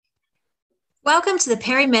Welcome to the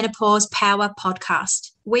Perimenopause Power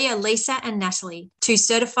Podcast. We are Lisa and Natalie, two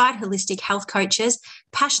certified holistic health coaches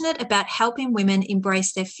passionate about helping women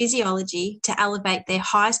embrace their physiology to elevate their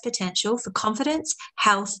highest potential for confidence,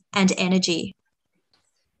 health, and energy.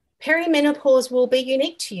 Perimenopause will be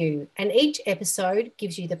unique to you, and each episode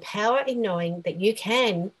gives you the power in knowing that you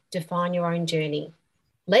can define your own journey.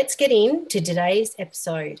 Let's get into today's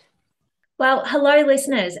episode. Well, hello,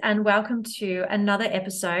 listeners, and welcome to another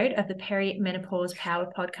episode of the Perimenopause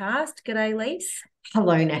Power Podcast. G'day, Lise.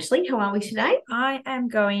 Hello, Natalie. How are we today? I am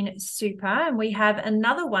going super, and we have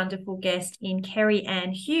another wonderful guest in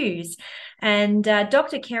Kerry-Anne Hughes. And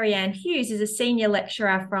Dr. Kerry-Anne Hughes is a senior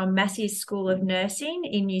lecturer from Massey's School of Nursing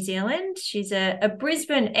in New Zealand. She's a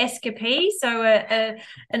Brisbane escapee, so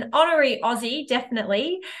an honorary Aussie,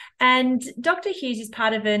 definitely. And Dr. Hughes is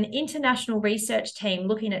part of an international research team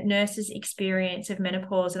looking at nurses' experience of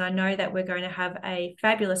menopause. And I know that we're going to have a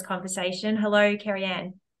fabulous conversation. Hello,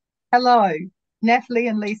 Kerry-Anne. Hello, Natalie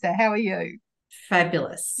and Lisa. How are you?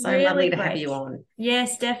 Fabulous. So Really lovely to great. have you on.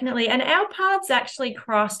 Yes, definitely. And our paths actually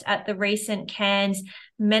crossed at the recent Cairns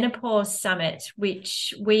Menopause Summit,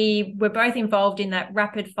 which we were both involved in that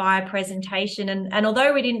rapid fire presentation. And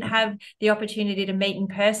although we didn't have the opportunity to meet in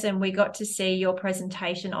person, we got to see your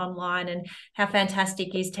presentation online and how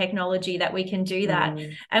fantastic is technology that we can do that.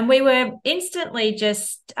 And we were instantly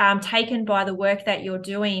just taken by the work that you're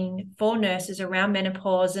doing for nurses around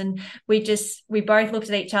menopause. And we both looked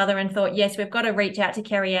at each other and thought, yes, we've got to reach out to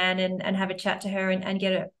Kerry-Anne and have a chat to her and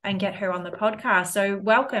get her on the podcast. So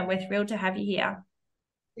welcome. We're thrilled to have you here.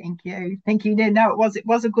 Thank you. No, it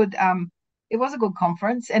was a good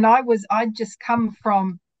conference, and I'd just come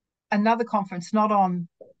from another conference, not on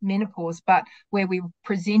menopause, but where we were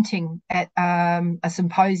presenting at a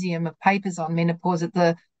symposium of papers on menopause at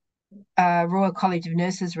the Royal College of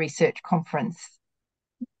Nurses Research Conference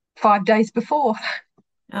 5 days before.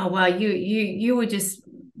 Oh wow, you were just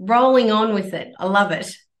rolling on with it. I love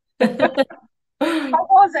it. I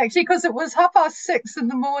was actually, because it was 6:30 in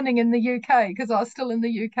the morning in the UK, because I was still in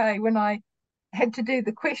the UK when I had to do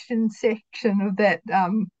the question section of that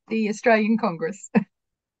the Australian Congress.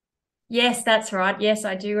 Yes, that's right. Yes,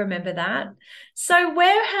 I do remember that. So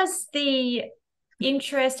where has the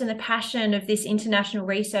interest and the passion of this international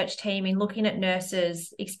research team in looking at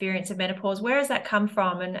nurses' experience of menopause, where has that come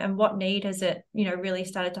from, and what need has it, really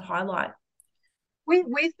started to highlight?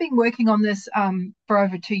 We've been working on this for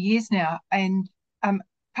over 2 years now, and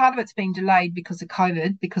part of it's been delayed because of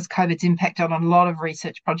COVID, because COVID's impacted on a lot of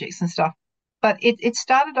research projects and stuff. But it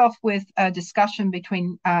started off with a discussion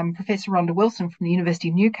between Professor Rhonda Wilson from the University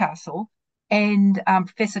of Newcastle and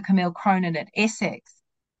Professor Camille Cronin at Essex,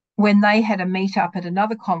 when they had a meet up at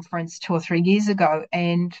another conference 2 or 3 years ago.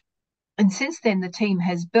 And since then, the team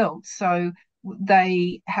has built. So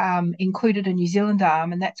they included a New Zealand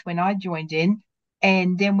arm, and that's when I joined in.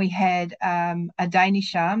 And then we had a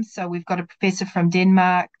Danish arm. So we've got a professor from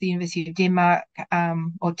Denmark, the University of Denmark,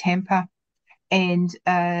 or Tampa, and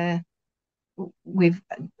that's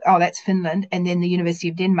Finland, and then the University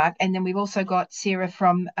of Denmark. And then we've also got Sarah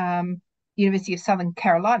from University of Southern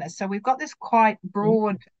Carolina. So we've got this quite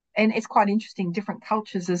broad, and it's quite interesting, different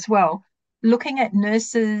cultures as well, looking at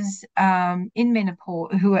nurses in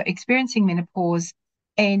menopause who are experiencing menopause,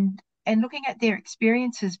 and looking at their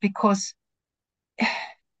experiences, because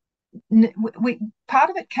part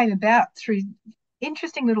of it came about through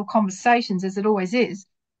interesting little conversations, as it always is,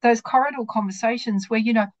 those corridor conversations where,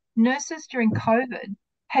 nurses during COVID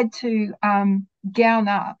had to gown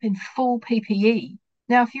up in full PPE.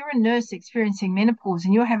 Now, if you're a nurse experiencing menopause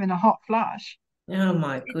and you're having a hot flush, oh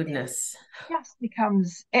my goodness, it just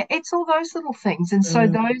becomes, it's all those little things. And so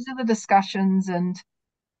those are the discussions, and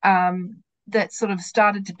that sort of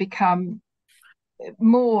started to become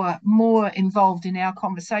more involved in our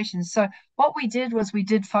conversations. So what we did was we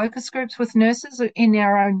did focus groups with nurses in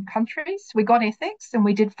our own countries. We got ethics and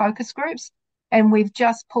we did focus groups, and we've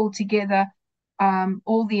just pulled together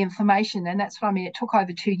all the information. And that's what I mean. It took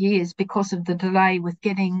over 2 years because of the delay with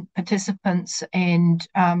getting participants and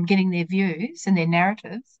getting their views and their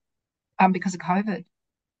narratives because of COVID.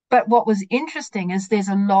 But what was interesting is there's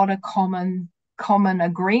a lot of common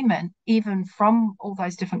agreement, even from all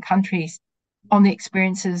those different countries, on the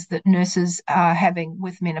experiences that nurses are having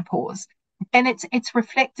with menopause. And it's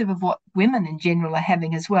reflective of what women in general are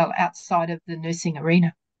having as well, outside of the nursing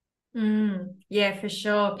arena. Yeah, for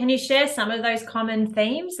sure. Can you share some of those common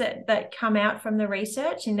themes that come out from the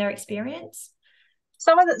research in their experience?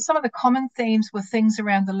 Some of the common themes were things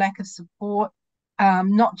around the lack of support,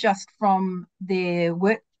 not just from their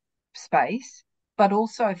workspace, but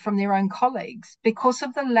also from their own colleagues, because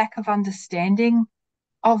of the lack of understanding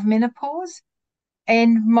of menopause.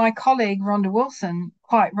 And my colleague, Rhonda Wilson,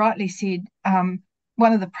 quite rightly said,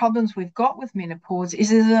 one of the problems we've got with menopause is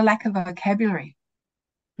there's a lack of vocabulary.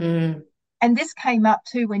 Mm. And this came up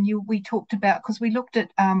too when we talked about, because we looked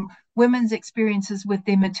at women's experiences with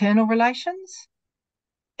their maternal relations,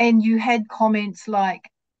 and you had comments like,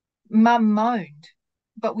 "Mum moaned,"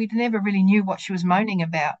 but we never really knew what she was moaning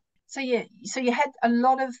about. So yeah, so you had a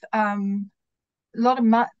lot of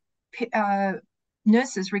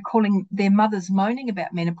nurses recalling their mothers moaning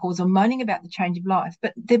about menopause or moaning about the change of life,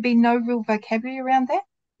 but there'd be no real vocabulary around that,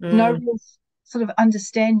 no real sort of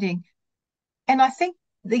understanding. And I think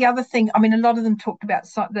the other thing, I mean, a lot of them talked about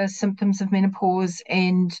the symptoms of menopause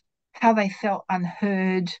and how they felt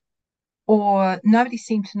unheard, or nobody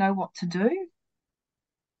seemed to know what to do.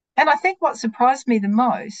 And I think what surprised me the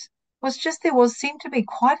most was just seemed to be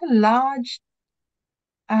quite a large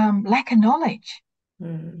lack of knowledge,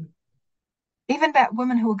 even about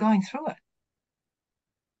women who are going through it.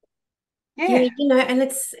 Yeah, you know, and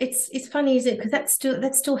it's funny, isn't it? Because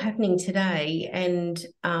that's still happening today, and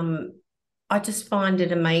I just find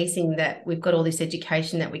it amazing that we've got all this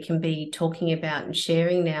education that we can be talking about and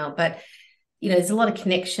sharing now. But you know, there's a lot of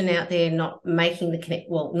connection out there, not making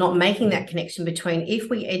that connection between, if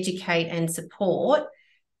we educate and support,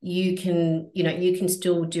 you can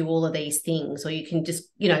still do all of these things, or you can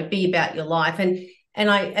just, be about your life. And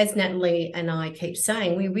as Natalie and I keep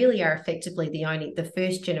saying, we really are effectively the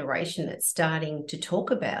first generation that's starting to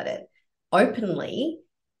talk about it openly.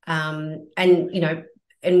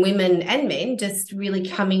 And women and men just really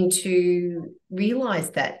coming to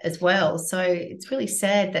realize that as well. So it's really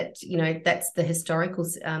sad that, that's the historical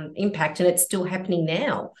impact, and it's still happening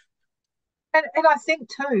now. And I think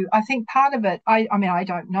too, part of it, I mean, I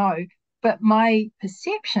don't know, but my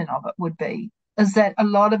perception of it would be is that a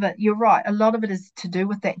lot of it, you're right, a lot of it is to do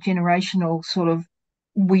with that generational sort of,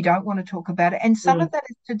 we don't want to talk about it. And some of that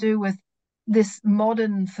is to do with this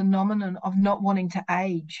modern phenomenon of not wanting to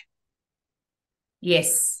age.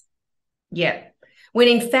 Yes. Yeah. When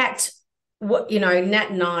in fact, Nat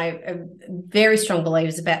and I are very strong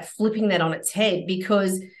believers about flipping that on its head,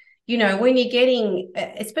 because, when you're getting,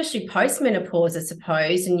 especially post-menopause, I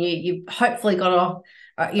suppose, and you've hopefully got off,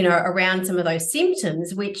 around some of those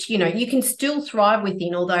symptoms, which, you can still thrive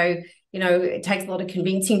within, although, it takes a lot of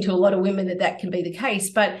convincing to a lot of women that can be the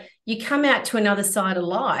case. But you come out to another side of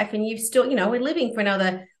life, and you've still, we're living for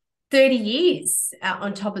another 30 years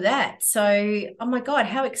on top of that. So, oh my God,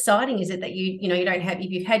 how exciting is it that you don't have, if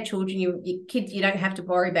you've had children, your kids, you don't have to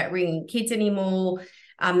worry about bringing kids anymore.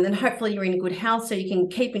 Then hopefully you're in good health, so you can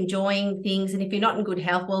keep enjoying things. And if you're not in good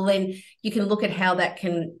health, well, then you can look at how that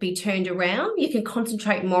can be turned around. You can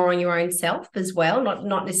concentrate more on your own self as well,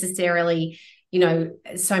 not necessarily,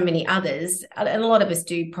 so many others. And a lot of us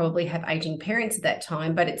do probably have aging parents at that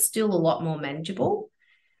time, but it's still a lot more manageable.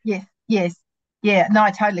 Yes. Yeah, no,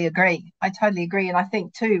 I totally agree. And I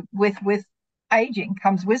think too, with aging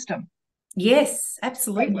comes wisdom. Yes,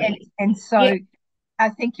 absolutely. And so yeah. I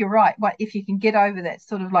think you're right. But if you can get over that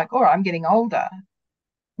sort of like, all right, I'm getting older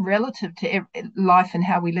relative to life and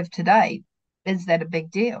how we live today, is that a big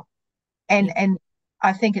deal? And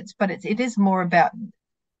I think it is more about,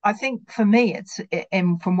 I think for me,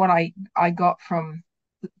 and from what I got from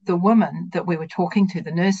the women that we were talking to, the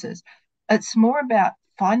nurses, it's more about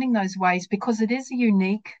finding those ways, because it is a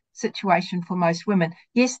unique situation for most women.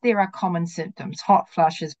 Yes, there are common symptoms, hot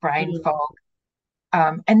flushes, brain fog,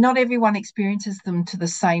 and not everyone experiences them to the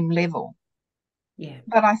same level. Yeah.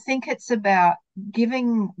 But I think it's about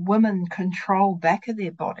giving women control back of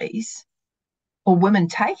their bodies, or women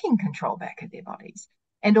taking control back of their bodies,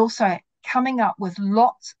 and also coming up with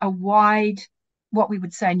a wide, what we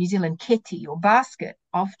would say in New Zealand, keti or basket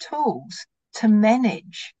of tools to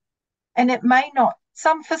manage. And it may not,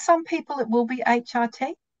 for some people it will be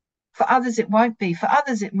HRT, for others it won't be. For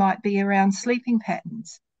others it might be around sleeping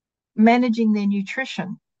patterns, managing their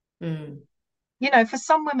nutrition. For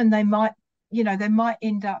some women they might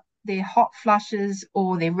end up, their hot flushes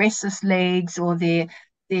or their restless legs or their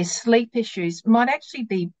sleep issues might actually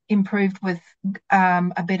be improved with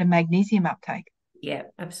a better magnesium uptake. Yeah,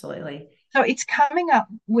 absolutely. So it's coming up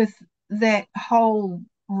with that whole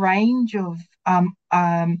range of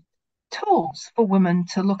tools for women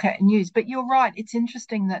to look at and use. But you're right, it's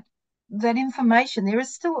interesting that information,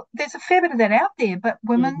 there's a fair bit of that out there, but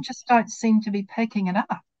women just don't seem to be picking it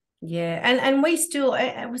up. Yeah, and we still,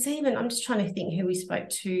 I'm just trying to think who we spoke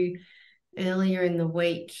to earlier in the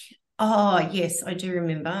week. Oh yes, I do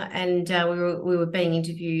remember. And we were being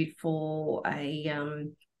interviewed for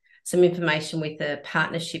some information with a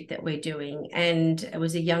partnership that we're doing, and it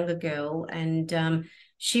was a younger girl, and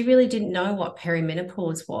she really didn't know what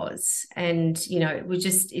perimenopause was. And,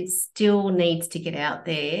 it still needs to get out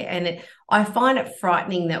there. And I find it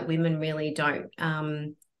frightening that women really don't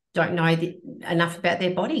know enough about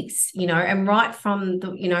their bodies, and right from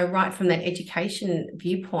that education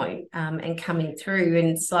viewpoint, and coming through. And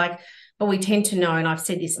it's like, but we tend to know, and I've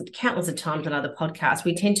said this countless of times on other podcasts,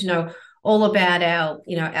 we tend to know all about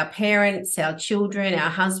our parents, our children,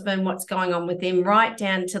 our husband, what's going on with them, right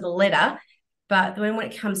down to the letter. But when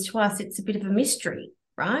it comes to us, it's a bit of a mystery,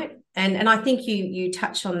 right? And I think you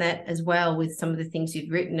touch on that as well with some of the things you've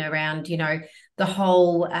written around, the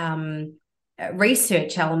whole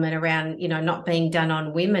research element around, not being done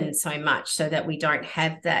on women so much, so that we don't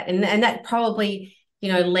have that. And that probably,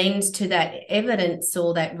 lends to that evidence,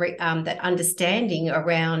 or that that understanding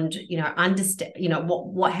around,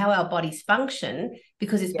 how our bodies function,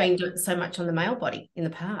 because it's been doing so much on the male body in the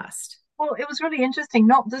past. Well, it was really interesting,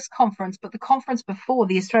 not this conference, but the conference before,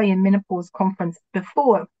 the Australian Menopause Conference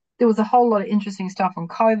before, there was a whole lot of interesting stuff on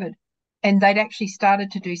COVID, and they'd actually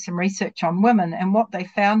started to do some research on women. And what they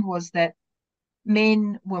found was that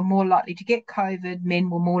men were more likely to get COVID,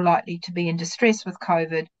 men were more likely to be in distress with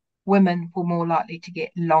COVID, women were more likely to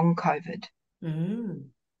get long COVID. Mm.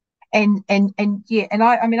 And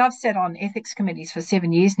I mean, I've sat on ethics committees for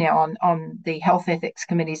 7 years now, on the health ethics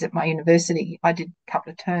committees at my university. I did a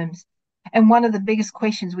couple of terms. And one of the biggest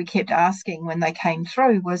questions we kept asking when they came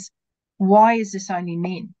through was, why is this only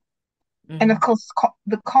men? Mm-hmm. And of course,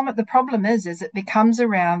 the problem is it becomes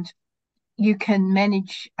around, you can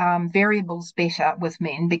manage variables better with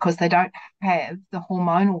men because they don't have the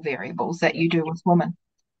hormonal variables that you do with women.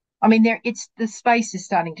 I mean, the space is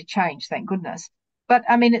starting to change, thank goodness. But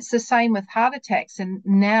I mean, it's the same with heart attacks, and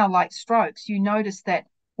now, like strokes, you notice that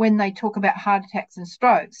when they talk about heart attacks and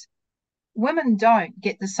strokes, women don't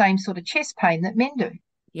get the same sort of chest pain that men do.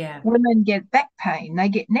 Yeah. Women get back pain, they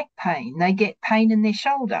get neck pain, they get pain in their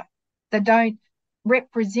shoulder. They don't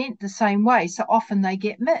represent the same way, so often they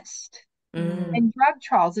get missed. Mm. And drug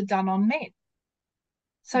trials are done on men.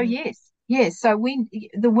 So yes. So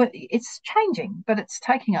it's changing, but it's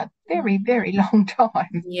taking a very, very long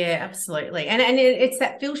time. Yeah, absolutely. And it's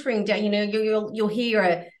that filtering down. You'll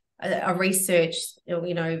hear a research,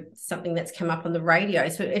 something that's come up on the radio,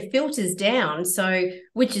 so it filters down. So,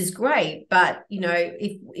 which is great, but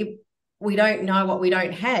if we don't know what we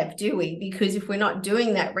don't have, do we? Because if we're not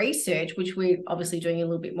doing that research, which we're obviously doing a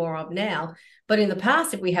little bit more of now, but in the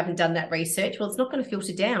past, if we haven't done that research, well, it's not going to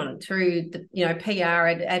filter down through the,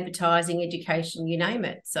 PR, advertising, education, you name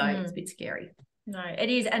it. So it's a bit scary. No, it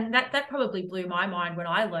is. And that probably blew my mind when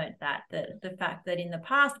I learned that the fact that in the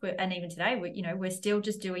past, and even today, we're still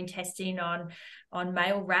just doing testing on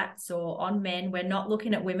male rats or on men. We're not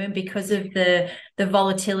looking at women because of the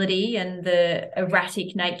volatility and the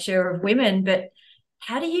erratic nature of women. But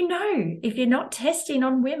how do you know if you're not testing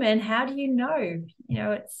on women? How do you know?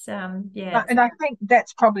 It's yeah. And I think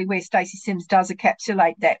that's probably where Stacey Sims does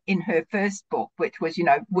encapsulate that in her first book, which was,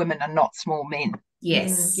 women are not small men.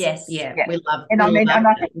 Yes. Yes. Yeah. We love. And I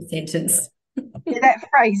think sentence. that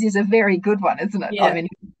phrase is a very good one, isn't it? Yeah. I mean,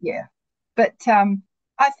 yeah. But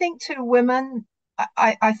I think to women,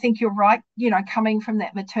 I think you're right. Coming from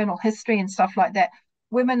that maternal history and stuff like that,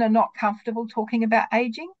 women are not comfortable talking about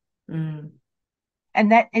aging. Mm.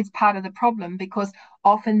 And that is part of the problem, because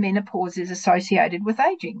often menopause is associated with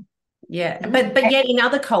aging. Yeah, but yet in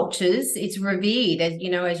other cultures, it's revered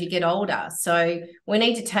as you get older. So we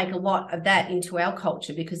need to take a lot of that into our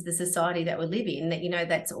culture, because the society that we live in, that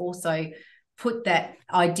that's also put that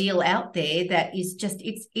ideal out there that is just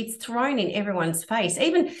it's thrown in everyone's face.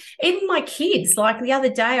 Even my kids. Like the other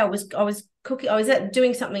day, I was cooking. I was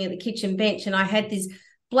doing something at the kitchen bench, and I had this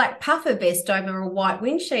black puffer vest over a white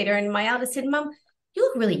wind cheater, and my eldest said, "Mum, you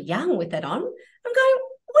look really young with that on." I'm going,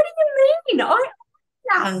 "What do you mean? I'm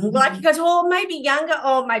young." Like, he goes, "Oh, maybe younger."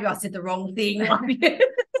 Oh, maybe I said the wrong thing.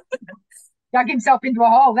 Dug himself into a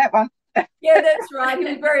hole, that one. Yeah, that's right. He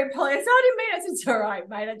was very polite. So I didn't mean it. I said, "It's all right,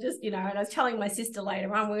 mate. I just, and I was telling my sister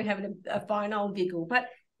later on, we were having a fine old giggle." But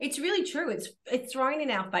it's really true. It's thrown in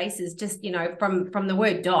our faces, just, from the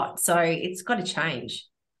word dot. So it's got to change.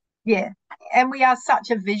 Yeah. And we are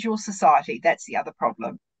such a visual society. That's the other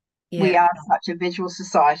problem. Yeah. We are such a visual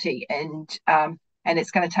society, and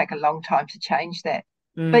it's going to take a long time to change that.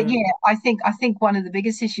 Mm. But yeah, I think one of the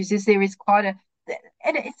biggest issues is there is quite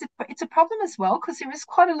and it's a problem as well, because there is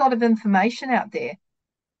quite a lot of information out there,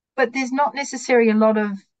 but there's not necessarily a lot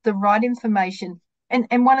of the right information.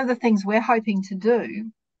 And one of the things we're hoping to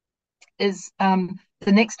do is the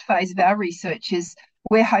next phase of our research is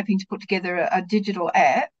we're hoping to put together a digital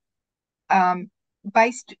app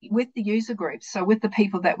based with the user groups, so with the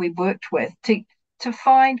people that we've worked with, to to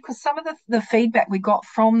find, because some of the feedback we got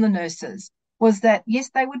from the nurses was that, yes,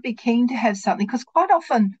 they would be keen to have something, because quite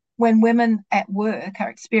often when women at work are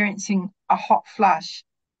experiencing a hot flush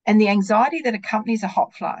and the anxiety that accompanies a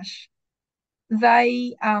hot flush,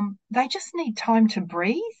 they just need time to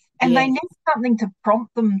breathe, and they Yes. need something to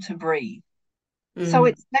prompt them to breathe. So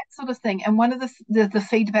it's that sort of thing. And one of the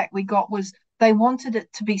feedback we got was they wanted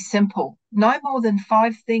it to be simple, no more than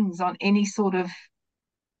 5 things on any sort of,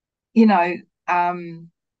 you know,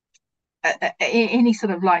 any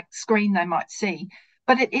sort of like screen they might see.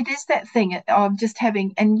 But it is that thing of just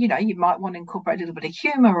having, and you might want to incorporate a little bit of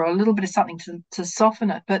humor or a little bit of something to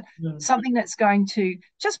soften it, but something that's going to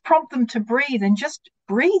just prompt them to breathe, and just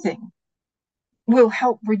breathing will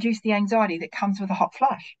help reduce the anxiety that comes with a hot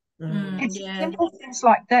flush. It's simple things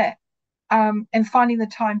like that. And finding the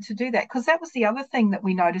time to do that, because that was the other thing that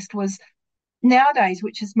we noticed was nowadays,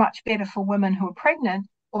 which is much better for women who are pregnant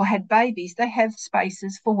or had babies, they have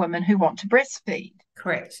spaces for women who want to breastfeed.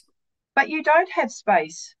 Correct. But you don't have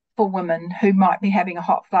space for women who might be having a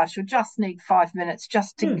hot flush or just need 5 minutes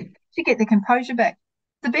just to get their composure back.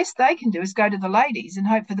 The best they can do is go to the ladies and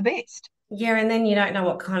hope for the best. Yeah, and then you don't know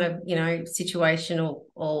what kind of, situation or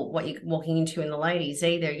what you're walking into in the ladies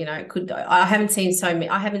either. I haven't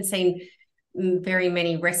seen very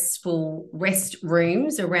many restful rest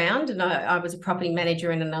rooms around, and I was a property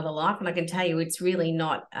manager in another life, and I can tell you it's really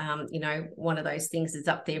not one of those things that's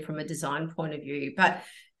up there from a design point of view. But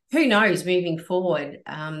who knows moving forward.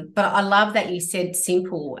 But I love that you said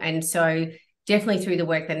simple, and so definitely through the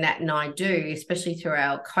work that Nat and I do, especially through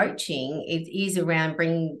our coaching, it is around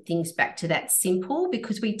bringing things back to that simple,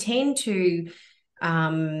 because we tend to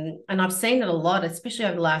and I've seen it a lot, especially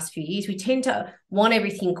over the last few years, we tend to want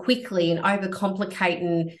everything quickly and overcomplicate,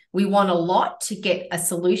 and we want a lot to get a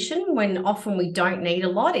solution when often we don't need a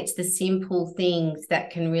lot. It's the simple things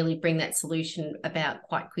that can really bring that solution about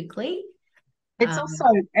quite quickly. It's also,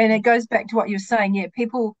 and it goes back to what you're saying,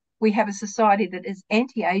 we have a society that is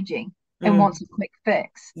anti-aging and wants a quick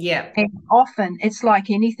fix. Yeah. And often it's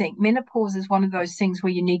like anything. Menopause is one of those things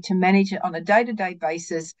where you need to manage it on a day-to-day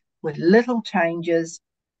basis with little changes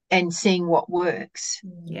and seeing what works.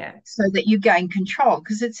 Yeah. So that you gain control,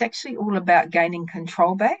 because it's actually all about gaining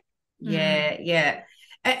control back. Yeah, yeah.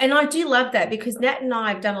 And I do love that, because Nat and I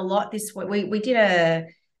have done a lot this week. We did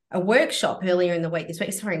a workshop earlier in the week this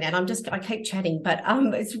week. Sorry, Nat, I keep chatting, but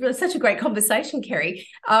it's really such a great conversation, Kerry.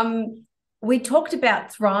 We talked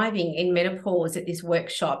about thriving in menopause at this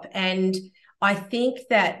workshop, and I think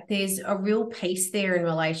that there's a real piece there in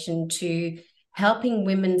relation to helping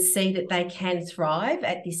women see that they can thrive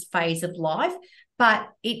at this phase of life. But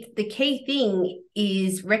the key thing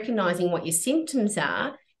is recognizing what your symptoms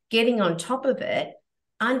are, getting on top of it,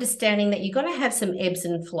 understanding that you're going to have some ebbs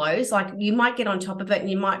and flows. Like you might get on top of it and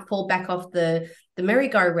you might fall back off the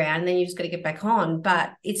merry-go-round, and then you just got to get back on.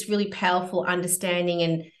 But it's really powerful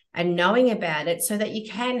understanding and knowing about it so that you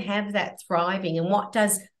can have that thriving. And what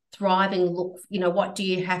does thriving look, what do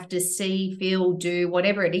you have to see, feel, do,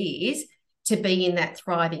 whatever it is, to be in that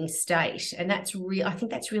thriving state? And that's real. I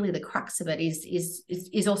think that's really the crux of it,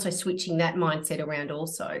 is also switching that mindset around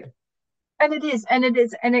also. And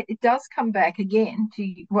it does come back again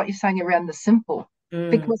to what you're saying around the simple,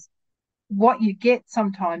 because what you get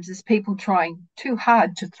sometimes is people trying too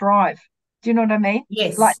hard to thrive. Do you know what I mean?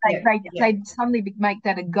 Yes. Like they suddenly make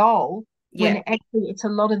that a goal, when actually it's a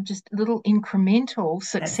lot of just little incremental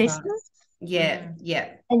successes. Right. Yeah,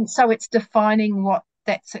 yeah. And so it's defining what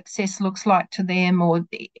that success looks like to them, or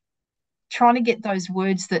trying to get those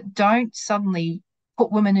words that don't suddenly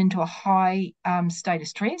put women into a high state of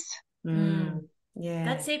stress. Yeah,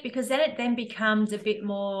 that's it, because then it becomes it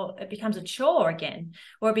becomes a chore again,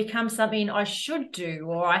 or it becomes something I should do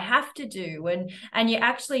or I have to do, and you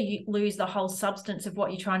actually lose the whole substance of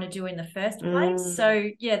what you're trying to do in the first place. So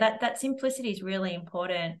yeah, that simplicity is really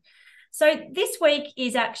important. So this week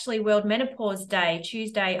is actually World Menopause Day,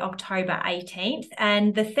 Tuesday, October 18th.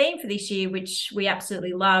 And the theme for this year, which we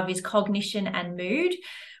absolutely love, is cognition and mood,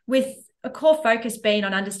 with a core focus being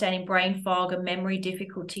on understanding brain fog and memory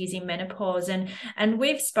difficulties in menopause. And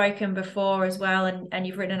we've spoken before as well, and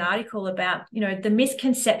you've written an article about, the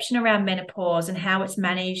misconception around menopause and how it's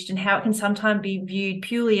managed and how it can sometimes be viewed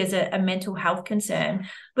purely as a mental health concern.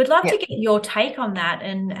 We'd love to get your take on that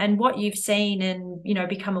and what you've seen and,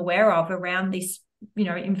 become aware of around this,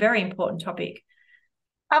 very important topic.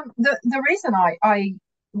 The reason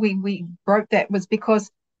we wrote that was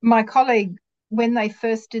because my colleague, when they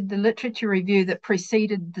first did the literature review that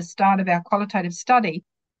preceded the start of our qualitative study,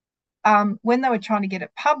 when they were trying to get it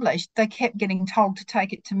published, they kept getting told to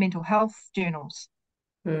take it to mental health journals.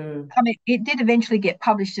 I mean, it did eventually get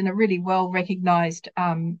published in a really well-recognised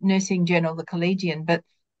nursing journal, The Collegian, but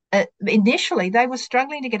initially they were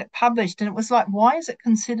struggling to get it published, and it was like, why is it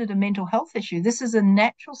considered a mental health issue? This is a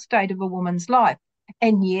natural state of a woman's life.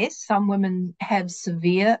 And yes, some women have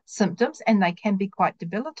severe symptoms and they can be quite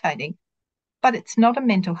debilitating, but it's not a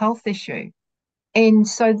mental health issue. And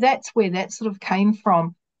so that's where that sort of came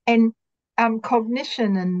from. And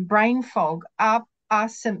cognition and brain fog are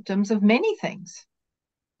symptoms of many things,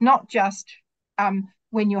 not just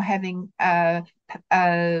when you're having a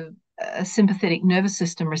sympathetic nervous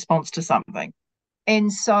system response to something.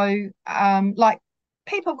 And so, like,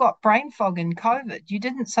 people got brain fog in COVID. You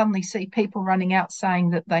didn't suddenly see people running out saying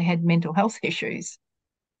that they had mental health issues,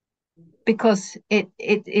 because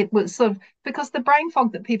it was sort of, because the brain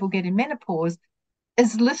fog that people get in menopause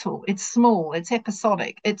is little, it's small, it's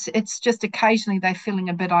episodic, it's just occasionally they're feeling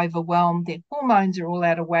a bit overwhelmed, their hormones are all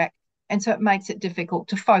out of whack, and so it makes it difficult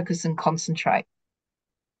to focus and concentrate.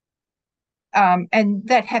 And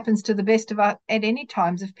that happens to the best of us at any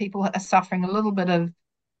times if people are suffering a little bit of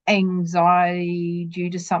anxiety due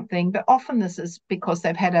to something, but often this is because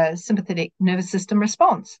they've had a sympathetic nervous system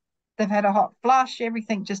response. They've had a hot flush,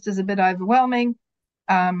 everything just is a bit overwhelming,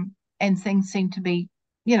 and things seem to be,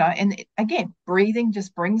 and again, breathing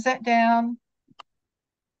just brings that down.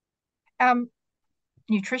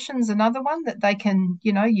 Nutrition's another one that they can,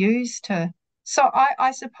 use to. So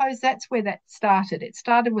I suppose that's where that started. It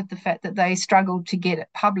started with the fact that they struggled to get it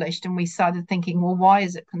published, and we started thinking, well, why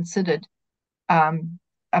is it considered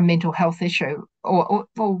a mental health issue, or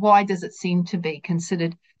why does it seem to be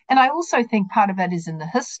considered? And I also think part of that is in the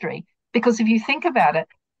history, because if you think about it,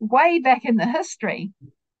 way back in the history,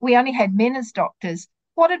 we only had men as doctors.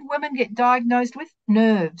 What did women get diagnosed with?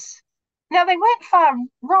 Nerves. Now, they weren't far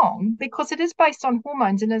wrong, because it is based on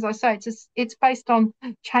hormones. And as I say, it's based on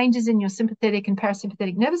changes in your sympathetic and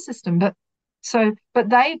parasympathetic nervous system. But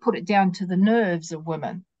they put it down to the nerves of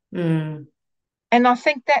women. Mm. And I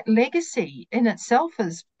think that legacy in itself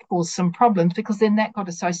has caused some problems, because then that got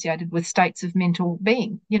associated with states of mental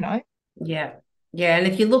being, Yeah. Yeah. And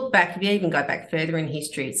if you look back, if you even go back further in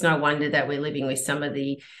history, it's no wonder that we're living with some of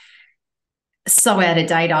the so out of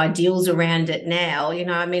date ideals around it now.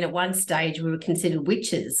 I mean, at one stage we were considered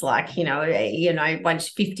witches, like, once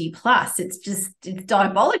 50 plus, it's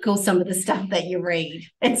diabolical, some of the stuff that you read,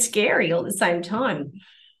 and scary all at the same time.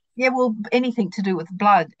 Yeah, well, anything to do with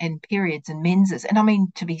blood and periods and menses. And I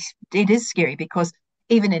mean, it is scary, because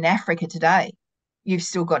even in Africa today, you've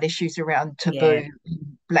still got issues around taboo,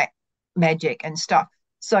 black magic and stuff.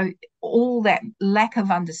 So all that lack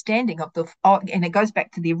of understanding and it goes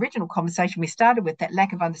back to the original conversation we started with, that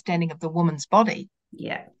lack of understanding of the woman's body.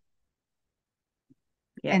 Yeah.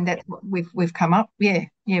 And that's what we've come up. We're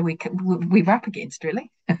up against,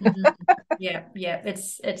 really. Yeah,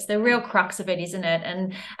 it's the real crux of it, isn't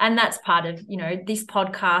it? And that's part of, this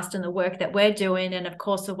podcast and the work that we're doing, and of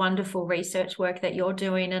course the wonderful research work that you're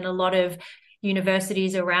doing and a lot of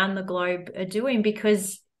universities around the globe are doing,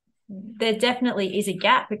 because there definitely is a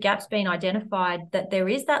gap. A gap's been identified, that there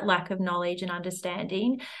is that lack of knowledge and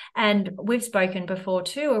understanding. And we've spoken before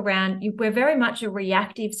too around, we're very much a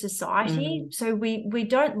reactive society. So we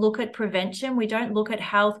don't look at prevention. We don't look at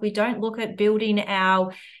health. We don't look at building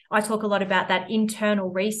I talk a lot about that internal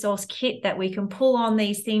resource kit, that we can pull on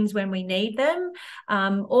these things when we need them,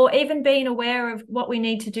 or even being aware of what we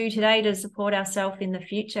need to do today to support ourselves in the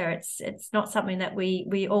future. It's not something that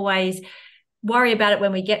we always worry about it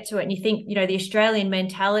when we get to it. And you think, the Australian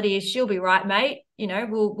mentality is, she'll be right, mate.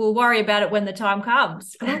 We'll worry about it when the time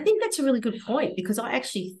comes. And I think that's a really good point, because I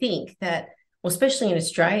actually think that, well, especially in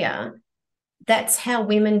Australia, that's how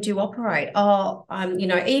women do operate.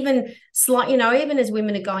 Even as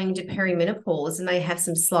women are going into perimenopause and they have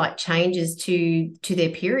some slight changes to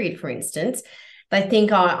their period, for instance, they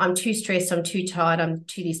think, I'm too stressed, I'm too tired, I'm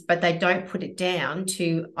too this, but they don't put it down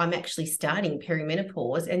to, I'm actually starting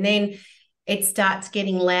perimenopause. And then it starts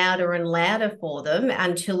getting louder and louder for them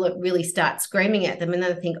until it really starts screaming at them. And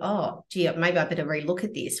then they think, oh, gee, maybe I better relook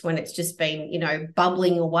at this, when it's just been,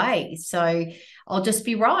 bubbling away. So I'll just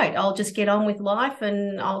be right. I'll just get on with life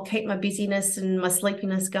and I'll keep my busyness and my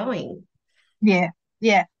sleepiness going. Yeah.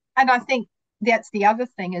 Yeah. And I think that's the other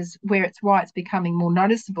thing, is why it's becoming more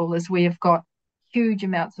noticeable, is we have got huge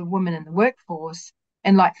amounts of women in the workforce.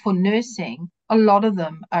 And like for nursing, a lot of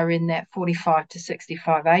them are in that 45 to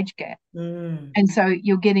 65 age gap. And so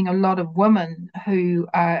you're getting a lot of women who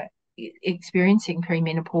are experiencing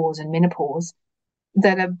perimenopause and menopause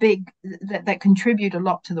that are that contribute a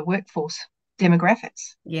lot to the workforce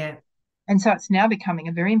demographics. Yeah. And so it's now becoming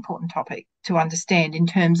a very important topic to understand in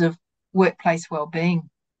terms of workplace well-being.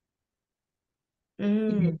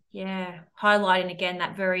 Yeah, highlighting again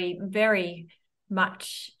that very, very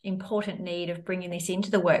much important need of bringing this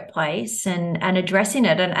into the workplace and addressing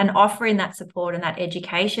it and offering that support and that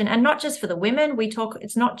education. And not just for the women.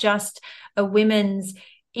 It's not just a women's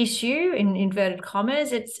issue in inverted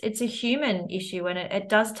commas. It's a human issue, and it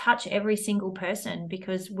does touch every single person,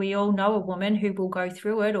 because we all know a woman who will go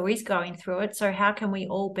through it or is going through it. So how can we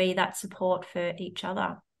all be that support for each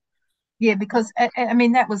other? Yeah, because I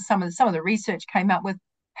mean, that was some of the research came up with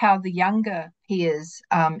how the younger peers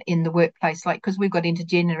in the workplace, like, because we've got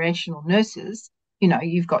intergenerational nurses,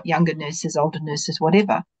 you've got younger nurses, older nurses,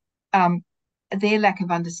 whatever, um, their lack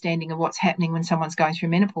of understanding of what's happening when someone's going through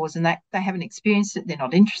menopause, and that they haven't experienced it, they're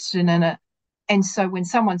not interested in it. And so when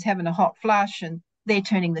someone's having a hot flush and they're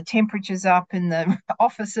turning the temperatures up in the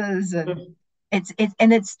offices, and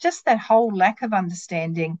it's just that whole lack of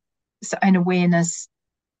understanding and awareness.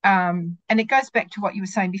 And it goes back to what you were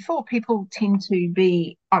saying before. People tend to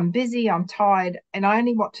be, I'm busy, I'm tired, and I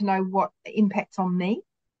only want to know what impacts on me.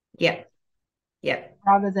 Yeah.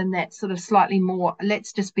 Rather than that sort of slightly more,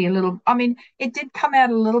 let's just be a little, I mean, it did come out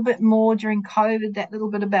a little bit more during COVID, that little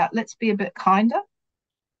bit about let's be a bit kinder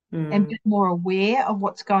and a bit more aware of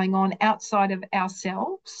what's going on outside of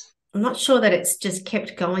ourselves. I'm not sure that it's just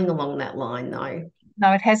kept going along that line, though.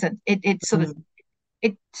 No, it hasn't. It sort of,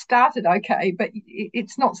 it started okay, but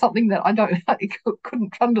it's not something that I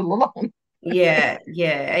couldn't trundle along. Yeah.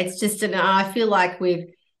 It's just, I feel like we've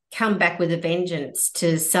come back with a vengeance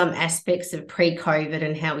to some aspects of pre-COVID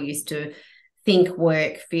and how we used to think,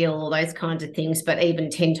 work, feel, all those kinds of things, but even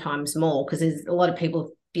 10 times more, because there's a lot of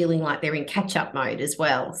people feeling like they're in catch-up mode as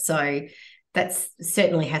well. So that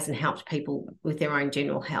certainly hasn't helped people with their own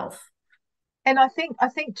general health. And I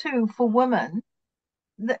think too, for women,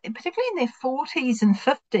 particularly in their 40s and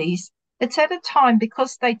 50s, it's at a time,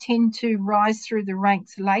 because they tend to rise through the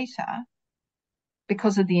ranks later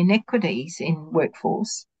because of the inequities in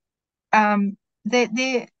workforce.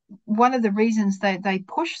 They're one of the reasons they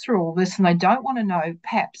push through all this and they don't want to know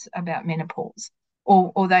perhaps about menopause,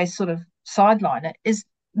 or they sort of sideline it, is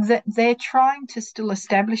that they're trying to still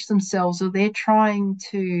establish themselves, or they're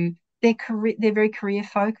very career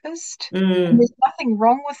focused. And there's nothing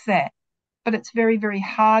wrong with that, but it's very, very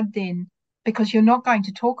hard then, because you're not going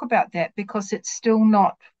to talk about that, because it's still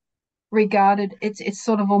not regarded, it's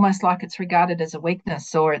sort of almost like it's regarded as a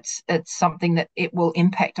weakness, or it's something that it will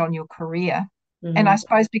impact on your career. And I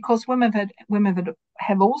suppose because women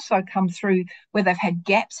have also come through where they've had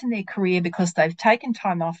gaps in their career because they've taken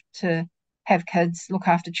time off to have kids, look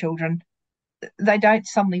after children, they don't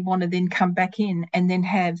suddenly want to then come back in and then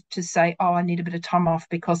have to say, oh, I need a bit of time off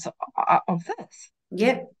because of this.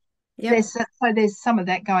 Yep. There's some of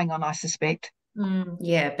that going on, I suspect.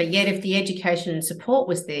 Yeah, but yet if the education and support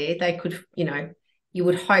was there, they could, you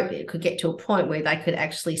would hope it could get to a point where they could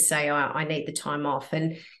actually say, oh, I need the time off.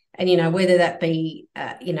 And whether that be,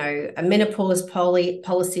 a menopause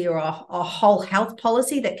policy or a whole health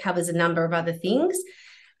policy that covers a number of other things,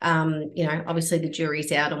 obviously the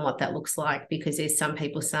jury's out on what that looks like, because there's some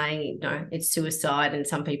people saying, it's suicide, and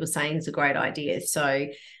some people saying it's a great idea. So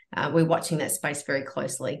we're watching that space very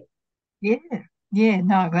closely. Yeah,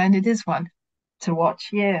 no, and it is one to watch.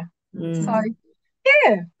 Yeah. So,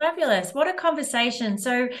 yeah. Fabulous. What a conversation.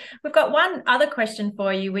 So we've got one other question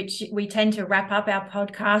for you, which we tend to wrap up our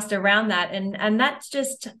podcast around that. And that's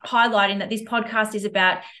just highlighting that this podcast is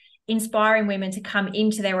about inspiring women to come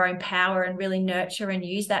into their own power and really nurture and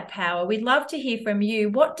use that power. We'd love to hear from you.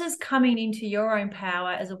 What does coming into your own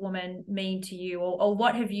power as a woman mean to you, or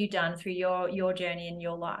what have you done through your journey in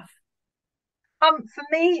your life? For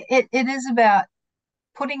me, it is about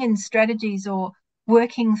putting in strategies or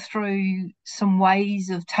working through some ways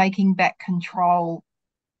of taking back control,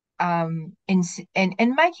 and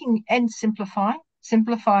making and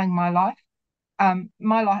simplifying my life.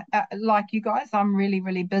 My life, like you guys, I'm really,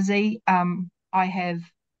 really busy. I have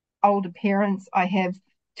older parents. I have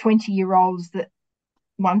 20-year-olds that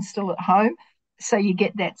one's still at home, so you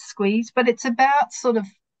get that squeeze. But it's about sort of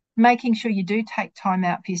making sure you do take time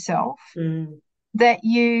out for yourself. That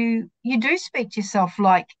you do speak to yourself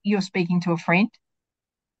like you're speaking to a friend,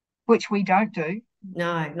 which we don't do.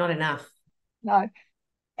 No, not enough. No.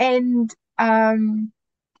 And I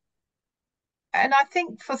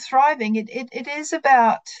think for thriving, it is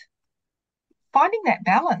about finding that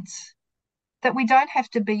balance, that we don't have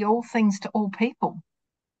to be all things to all people.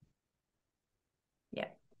 Yeah.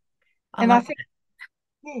 I think,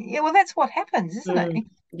 well, that's what happens, isn't it?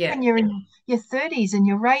 Yeah. When you're in your 30s and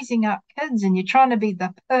you're raising up kids and you're trying to be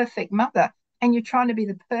the perfect mother and you're trying to be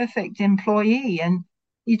the perfect employee, and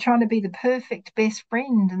you're trying to be the perfect best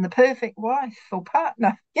friend and the perfect wife or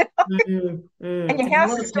partner, you know. And your There's a house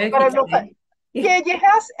lot has of still got perfect to look there.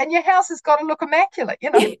 your house has got to look immaculate,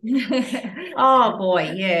 you know. Oh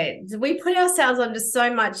boy, yeah. We put ourselves under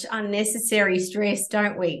so much unnecessary stress,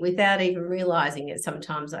 don't we, without even realizing it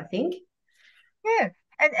sometimes, I think. Yeah.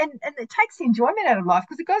 And it takes the enjoyment out of life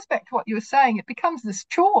because it goes back to what you were saying. It becomes this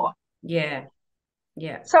chore. Yeah.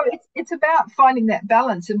 Yeah. So it's about finding that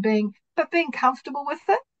balance and being comfortable with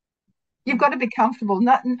it. You've got to be comfortable.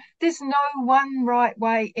 Nothing. There's no one right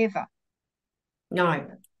way ever. No.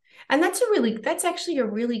 And that's actually a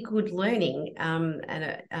really good learning and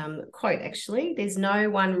a quote, actually. There's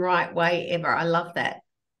no one right way ever. I love that.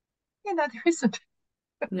 You know, there isn't.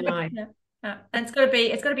 No. Yeah. And it's got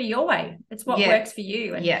to be your way. It's what Yeah. works for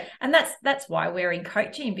you. And Yeah. and that's why we're in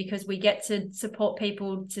coaching, because we get to support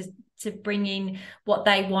people to bring in what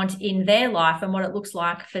they want in their life and what it looks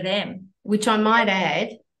like for them. Which I might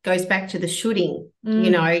add goes back to the shooting. You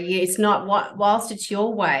know, it's not whilst it's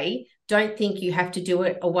your way, don't think you have to do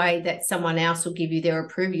it a way that someone else will give you their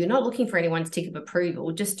approval. You're not looking for anyone's tick of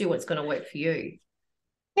approval. Just do what's going to work for you.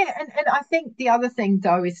 Yeah, and I think the other thing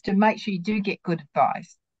though is to make sure you do get good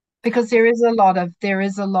advice, because there is a lot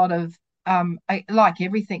of like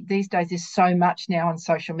everything these days, there's so much now on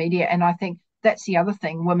social media, and I think that's the other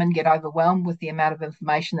thing. Women get overwhelmed with the amount of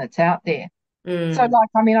information that's out there. So, like,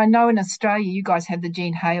 I mean, I know in Australia you guys have the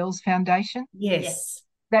Jean Hales Foundation. Yes.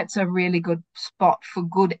 That's a really good spot for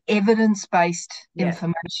good evidence-based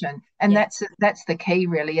information, and that's the key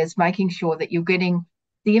really, is making sure that you're getting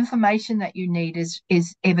the information that you need is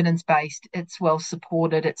evidence-based, it's well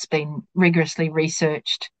supported, it's been rigorously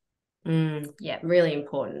researched. Yeah, really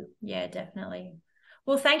important. Yeah, definitely.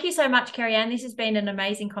 Well, thank you so much, Kerry-Ann. This has been an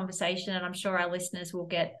amazing conversation, and I'm sure our listeners will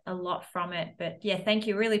get a lot from it. But yeah, thank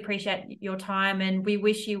you. Really appreciate your time, and we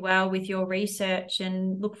wish you well with your research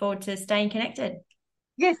and look forward to staying connected.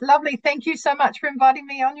 Yes, lovely. Thank you so much for inviting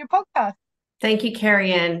me on your podcast. Thank you,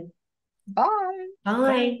 Kerry-Ann. Bye.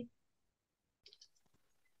 Bye.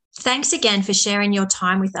 Thanks again for sharing your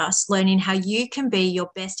time with us, learning how you can be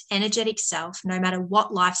your best energetic self no matter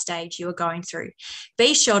what life stage you are going through.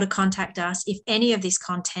 Be sure to contact us if any of this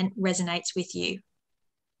content resonates with you.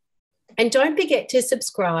 And don't forget to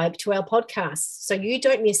subscribe to our podcast so you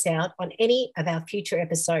don't miss out on any of our future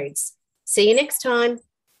episodes. See you next time.